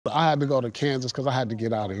I had to go to Kansas because I had to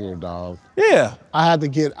get out of here, dog. Yeah. I had to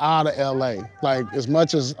get out of LA. Like, as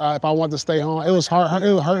much as if I wanted to stay home, it was hard.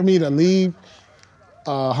 It would hurt me to leave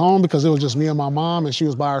home because it was just me and my mom and she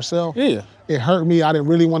was by herself. Yeah. It hurt me. I didn't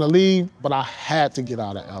really want to leave, but I had to get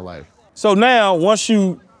out of LA. So now, once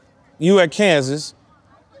you at Kansas,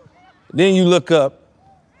 then you look up,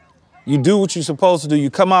 you do what you're supposed to do. You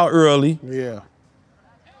come out early. Yeah.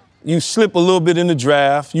 You slip a little bit in the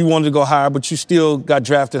draft. You wanted to go higher, but you still got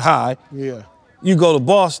drafted high. Yeah. You go to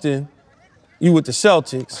Boston. You with the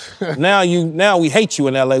Celtics. now we hate you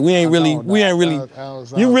in LA. We ain't really.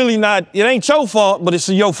 You really not. It ain't your fault, but it's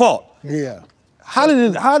your fault. Yeah. How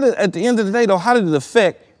did at the end of the day though? How did it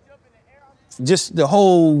affect just the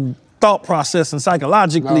whole thought process and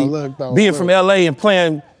psychologically being from LA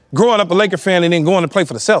and growing up a Laker fan and then going to play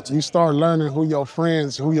for the Celtics? You start learning who your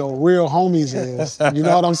friends, who your real homies is. You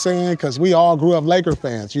know what I'm saying? Because we all grew up Laker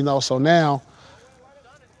fans, you know. So now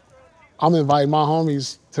I'm inviting my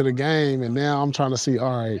homies to the game, and now I'm trying to see,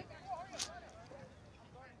 all right,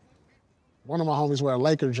 one of my homies wear a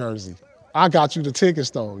Laker jersey. I got you the tickets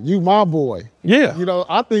though. You my boy. Yeah. You know,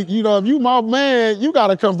 I think, you know, if you my man, you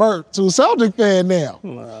gotta convert to a Celtic fan now.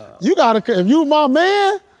 You gotta, if you my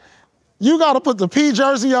man, you gotta put the P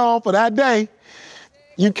jersey on for that day.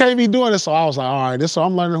 You can't be doing this. So I was like, all right, so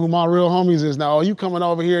I'm learning who my real homies is now. Oh, you coming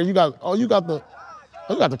over here, you got the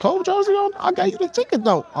Kobe jersey on? I got you the ticket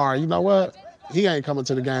though. All right, you know what? He ain't coming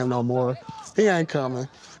to the game no more. He ain't coming.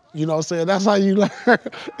 You know what I'm saying? That's how you learn.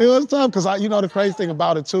 It was tough, because you know the crazy thing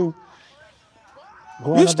about it too.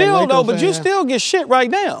 You still though, but you still get shit right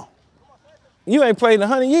now. You ain't played in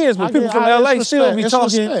 100 years, but people from LA still be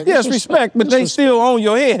talking. Yes, respect, but they still on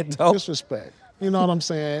your head though. It's respect. You know what I'm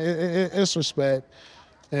saying? It's respect.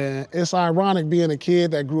 And it's ironic being a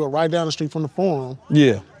kid that grew up right down the street from the Forum.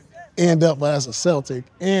 Yeah. End up as a Celtic.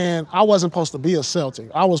 And I wasn't supposed to be a Celtic.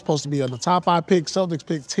 I was supposed to be in the top 5 pick. Celtics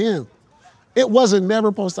picked 10. It wasn't never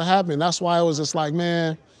supposed to happen. That's why it was just like,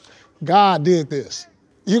 man, God did this.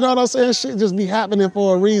 You know what I'm saying? Shit just be happening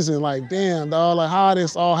for a reason. Like, damn, dog, like how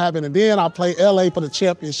this all happened. And then I played LA for the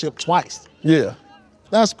championship twice. Yeah.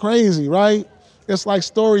 That's crazy, right? It's like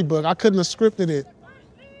storybook. I couldn't have scripted it.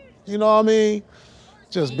 You know what I mean?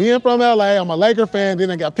 Just being from LA, I'm a Laker fan,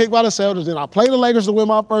 then I got picked by the Celtics, then I played the Lakers to win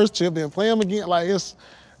my first chip, then play them again. Like, it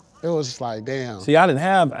was just like, damn. See,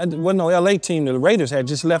 wasn't no LA team. The Raiders had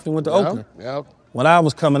just left and went to Oakland. Yep. When I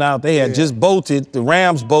was coming out, they had just bolted, the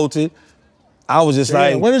Rams bolted. I was just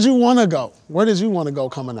like. Where did you want to go? Where did you want to go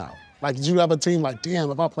coming out? Like, did you have a team like, damn,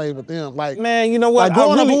 if I played with them? Like, man, you know what? Like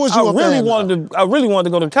growing up, who was you a fan of? I really wanted to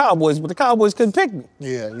go to the Cowboys, but the Cowboys couldn't pick me.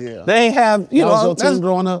 Yeah. They ain't have, you know. That was your team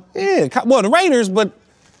growing up? Yeah, well, the Raiders, but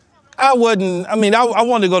I wasn't, I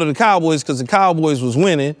wanted to go to the Cowboys because the Cowboys was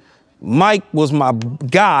winning. Mike was my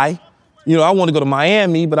guy. You know, I wanted to go to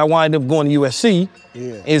Miami, but I wound up going to USC.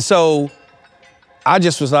 Yeah. And so I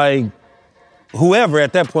just was like, whoever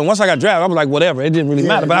at that point. Once I got drafted, I was like, whatever. It didn't really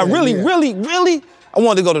matter. But I really, I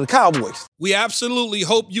wanted to go to the Cowboys. We absolutely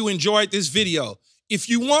hope you enjoyed this video. If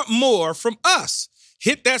you want more from us,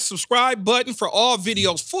 hit that subscribe button for all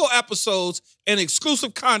videos, full episodes, and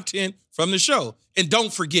exclusive content from the show. And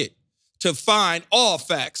don't forget to find All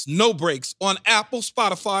Facts, No Breaks on Apple,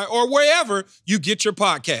 Spotify, or wherever you get your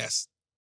podcasts.